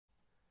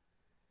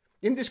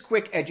In this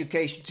quick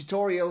education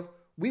tutorial,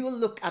 we will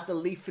look at the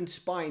leaf and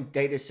spine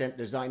data center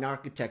design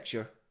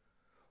architecture.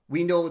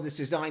 We know this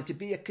design to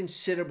be a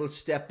considerable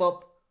step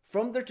up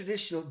from the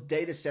traditional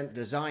data center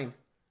design.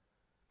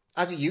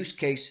 As a use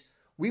case,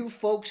 we will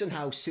focus on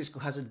how Cisco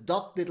has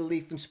adopted a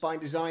leaf and spine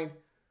design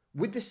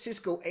with the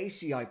Cisco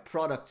ACI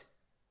product.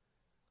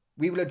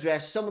 We will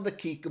address some of the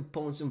key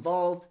components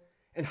involved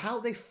and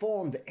how they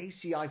form the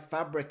ACI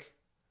fabric.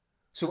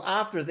 So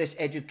after this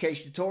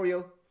education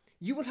tutorial,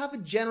 you will have a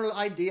general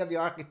idea of the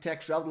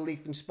architecture of the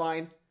leaf and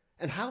spine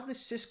and how the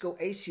Cisco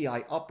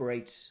ACI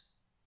operates.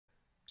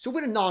 So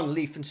with a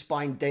non-leaf and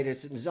spine data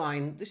center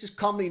design, this is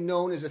commonly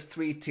known as a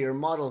 3-tier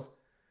model.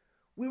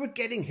 We were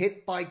getting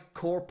hit by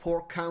core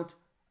port count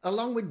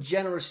along with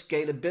general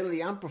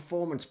scalability and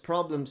performance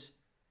problems.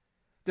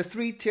 The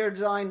 3-tier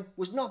design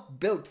was not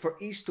built for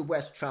east to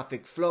west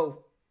traffic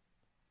flow.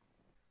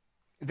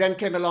 Then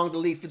came along the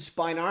leaf and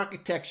spine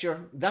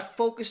architecture that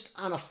focused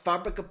on a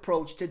fabric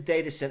approach to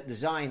data center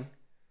design.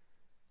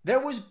 There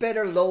was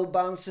better load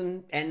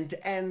balancing end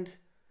to end,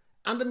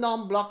 and the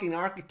non-blocking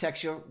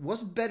architecture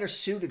was better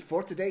suited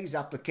for today's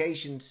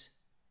applications.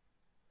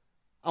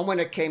 And when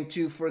it came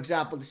to, for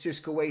example, the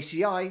Cisco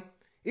ACI,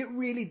 it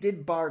really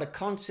did borrow the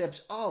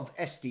concepts of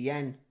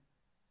SDN,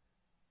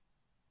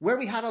 where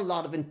we had a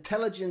lot of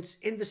intelligence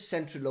in the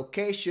central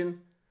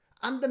location,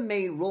 and the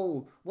main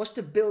role was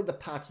to build the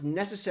paths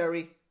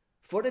necessary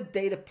for the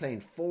data plane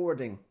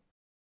forwarding.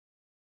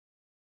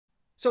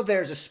 So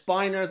there's a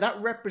spiner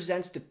that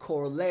represents the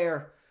core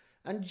layer,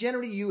 and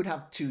generally you would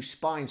have 2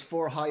 spines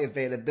for high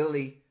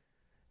availability.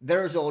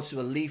 There's also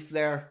a leaf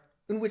there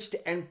in which the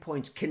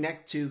endpoints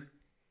connect to.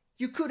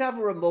 You could have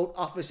a remote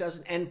office as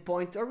an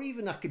endpoint or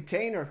even a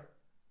container.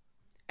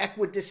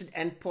 Equidistant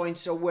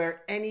endpoints are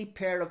where any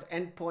pair of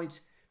endpoints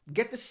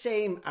get the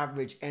same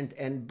average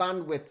end-to-end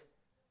bandwidth.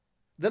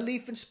 The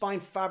leaf and spine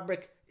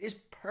fabric is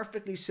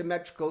perfectly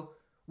symmetrical,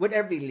 with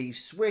every leaf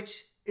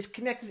switch is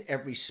connected to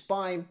every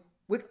spine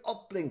with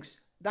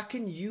uplinks that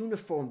can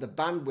uniform the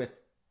bandwidth.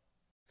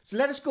 So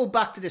let us go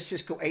back to the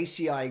Cisco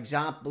ACI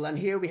example, and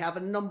here we have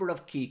a number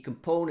of key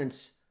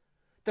components.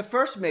 The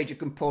first major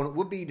component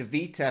would be the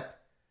VTEP.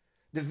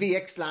 The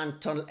VXLAN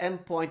tunnel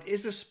endpoint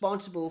is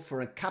responsible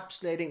for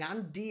encapsulating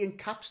and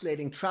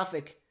de-encapsulating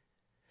traffic.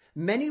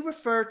 Many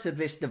refer to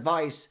this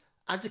device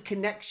as the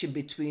connection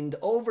between the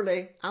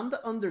overlay and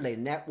the underlay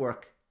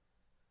network.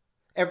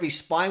 Every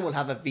spine will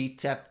have a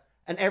VTEP,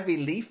 and every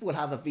leaf will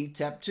have a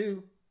VTEP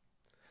too.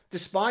 The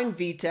spine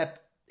VTEP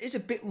is a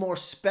bit more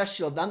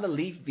special than the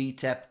leaf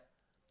VTEP,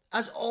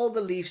 as all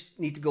the leaves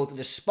need to go to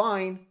the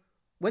spine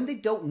when they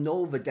don't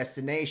know the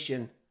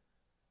destination.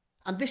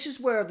 And this is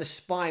where the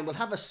spine will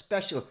have a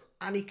special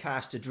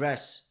Anycast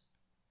address.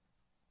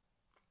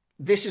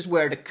 This is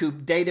where the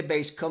COOP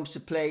database comes to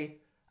play,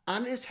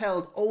 and is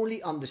held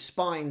only on the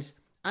spines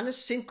and is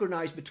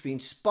synchronized between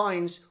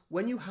spines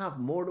when you have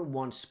more than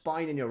one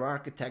spine in your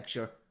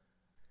architecture.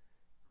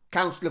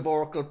 Council of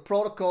Oracle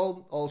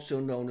Protocol,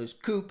 also known as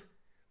COOP,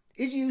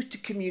 is used to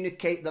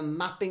communicate the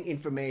mapping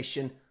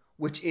information,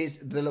 which is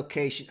the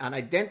location and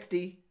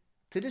identity,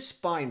 to the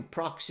spine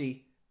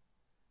proxy.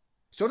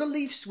 So the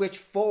leaf switch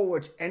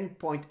forwards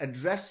endpoint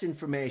address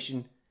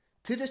information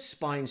to the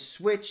spine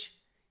switch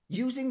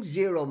using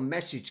zero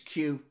message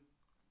queue.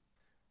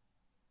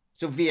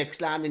 So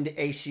VXLAN in the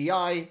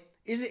ACI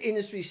is an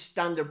industry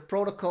standard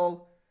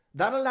protocol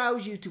that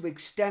allows you to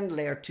extend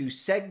layer 2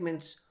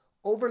 segments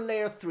over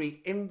layer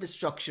 3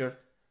 infrastructure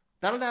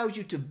that allows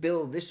you to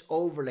build this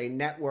overlay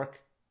network.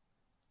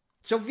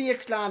 So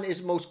VXLAN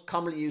is most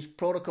commonly used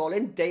protocol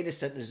in data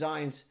center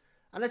designs,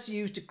 and it's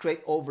used to create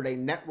overlay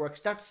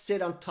networks that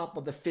sit on top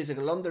of the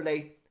physical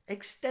underlay,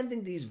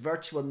 extending these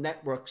virtual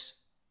networks.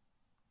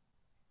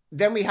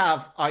 Then we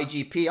have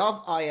IGP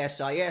of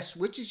ISIS,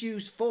 which is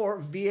used for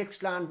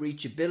VXLAN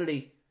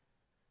reachability.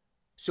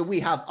 So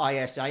we have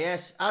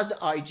ISIS as the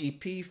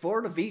IGP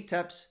for the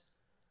VTEPs.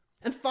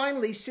 And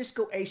finally,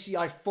 Cisco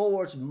ACI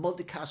forwards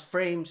multicast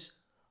frames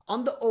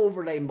on the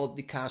overlay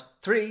multicast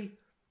 3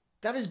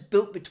 that is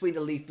built between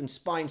the leaf and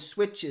spine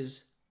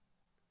switches.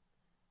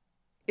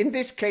 In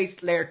this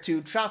case, layer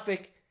 2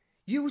 traffic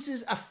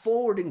uses a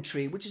forwarding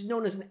tree, which is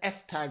known as an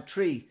F-tag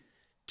tree,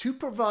 to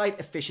provide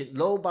efficient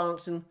load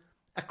balancing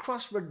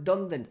across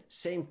redundant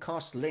same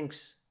cost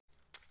links.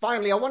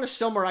 Finally, I want to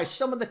summarize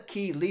some of the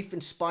key leaf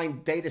and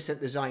spine data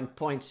center design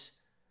points.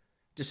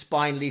 The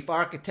spine leaf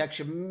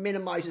architecture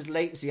minimizes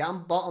latency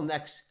and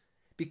bottlenecks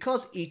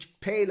because each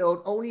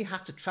payload only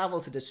has to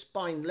travel to the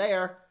spine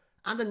layer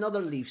and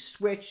another leaf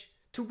switch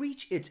to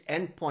reach its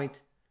endpoint.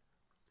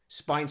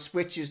 Spine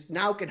switches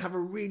now can have a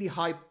really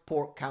high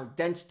port count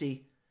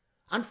density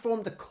and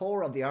form the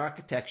core of the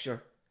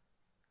architecture.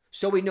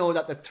 So we know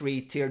that the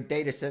 3-tier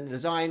data center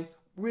design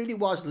really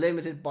was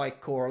limited by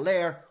core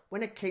layer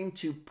when it came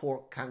to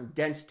port count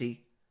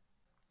density.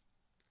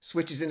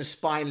 Switches in a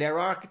spine layer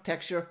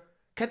architecture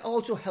can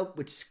also help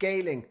with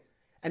scaling,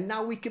 and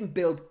now we can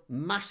build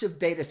massive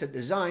data center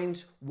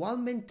designs while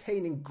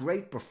maintaining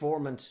great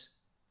performance.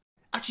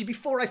 Actually,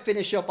 before I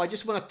finish up, I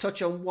just want to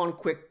touch on one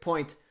quick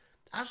point.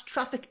 As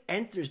traffic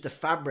enters the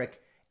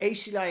fabric,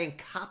 ACI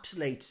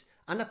encapsulates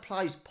and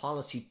applies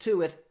policy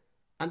to it,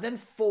 and then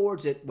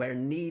forwards it where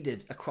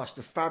needed across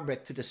the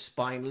fabric to the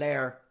spine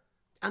layer,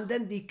 and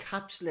then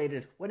decapsulates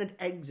it when it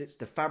exits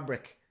the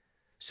fabric.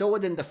 So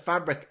within the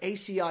fabric,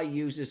 ACI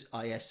uses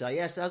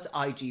ISIS as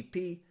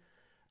IGP,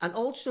 and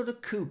also the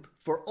COOP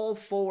for all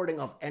forwarding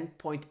of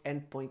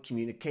endpoint-endpoint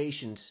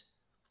communications.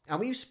 And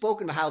we've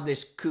spoken about how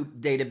this COOP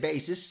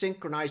database is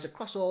synchronized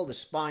across all the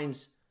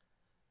spines.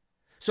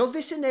 So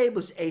this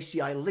enables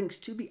ACI links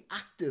to be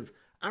active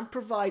and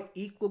provide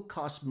equal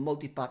cost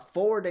multipath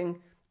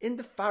forwarding in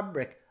the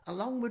fabric,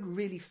 along with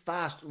really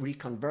fast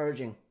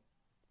reconverging.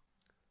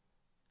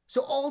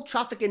 So all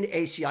traffic in the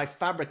ACI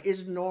fabric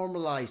is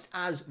normalized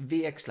as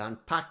VXLAN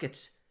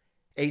packets.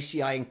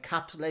 ACI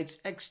encapsulates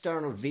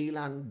external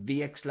VLAN,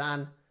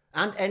 VXLAN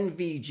and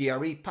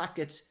NVGRE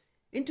packets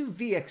into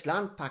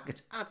VXLAN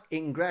packets at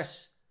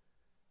ingress.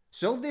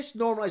 So this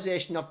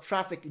normalization of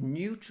traffic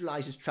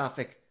neutralizes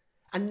traffic,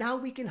 and now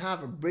we can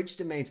have bridge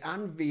domains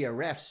and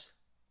VRFs.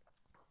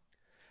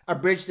 A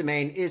bridge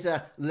domain is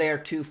a layer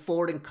 2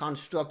 forwarding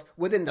construct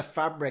within the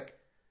fabric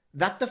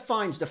that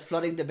defines the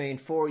flooding domain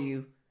for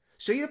you.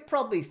 So you're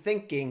probably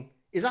thinking,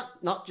 is that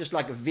not just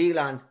like a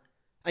VLAN?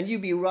 And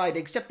you'd be right,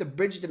 except the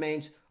bridge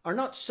domains are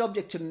not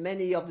subject to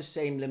many of the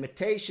same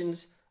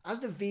limitations as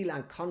the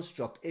VLAN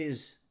construct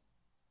is.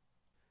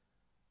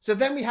 So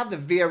then we have the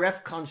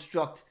VRF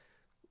construct,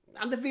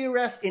 and the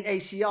VRF in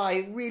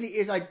ACI really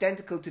is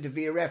identical to the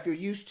VRF you're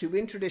used to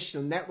in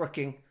traditional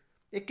networking.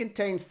 It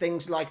contains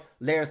things like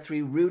layer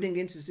 3 routing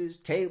instances,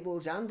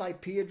 tables and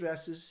IP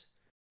addresses.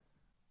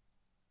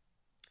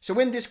 So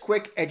in this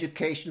quick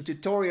educational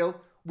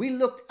tutorial, we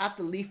looked at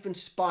the leaf and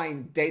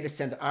spine data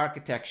center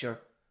architecture.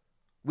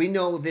 We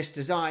know this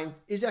design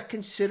is a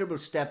considerable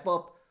step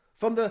up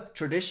from the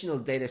traditional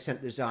data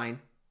center design.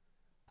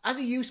 As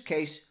a use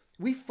case,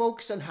 we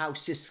focus on how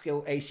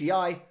Cisco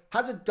ACI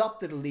has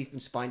adopted a leaf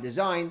and spine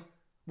design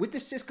with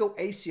the Cisco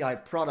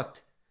ACI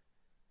product.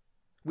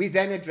 We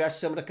then address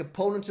some of the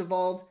components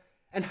involved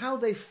and how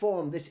they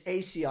form this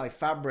ACI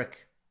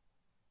fabric.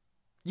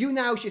 You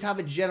now should have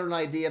a general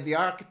idea of the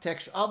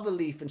architecture of the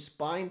leaf and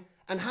spine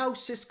and how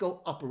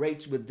Cisco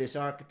operates with this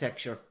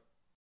architecture.